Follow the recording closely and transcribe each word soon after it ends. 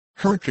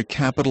Hertrich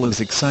Capitol is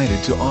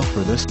excited to offer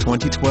this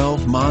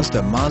 2012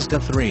 Mazda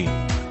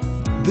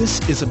Mazda3.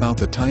 This is about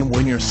the time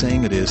when you're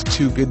saying it is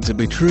too good to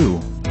be true,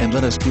 and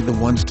let us be the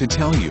ones to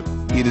tell you,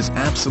 it is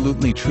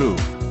absolutely true.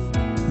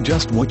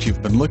 Just what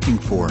you've been looking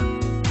for.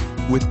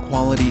 With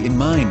quality in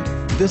mind,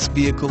 this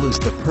vehicle is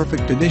the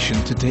perfect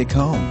addition to take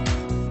home.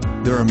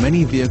 There are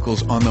many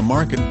vehicles on the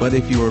market, but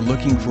if you are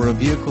looking for a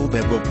vehicle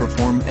that will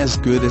perform as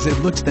good as it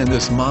looks, then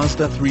this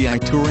Mazda 3i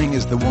Touring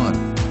is the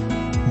one.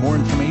 More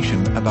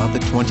information about the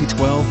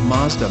 2012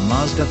 Mazda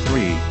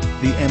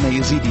Mazda3. The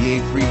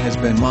Mazda3 has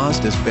been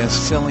Mazda's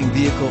best-selling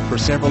vehicle for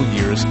several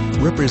years,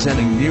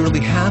 representing nearly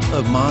half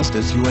of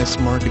Mazda's U.S.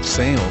 market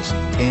sales,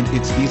 and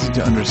it's easy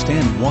to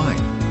understand why.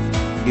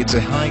 It's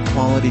a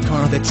high-quality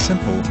car that's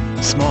simple,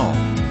 small,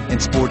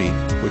 and sporty,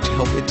 which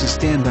help it to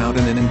stand out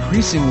in an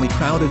increasingly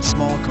crowded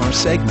small car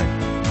segment.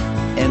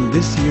 And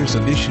this year's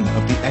edition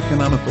of the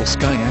economical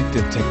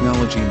SkyActiv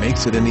technology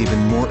makes it an even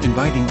more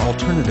inviting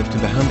alternative to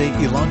the Hyundai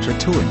Elantra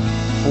Touring,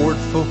 Ford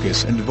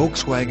Focus and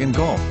Volkswagen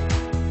Golf.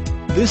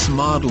 This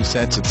model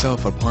sets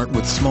itself apart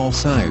with small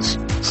size,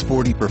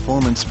 sporty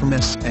performance from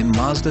S and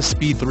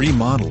MazdaSpeed 3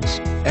 models,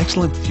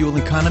 excellent fuel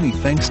economy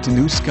thanks to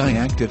new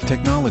SkyActiv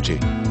technology.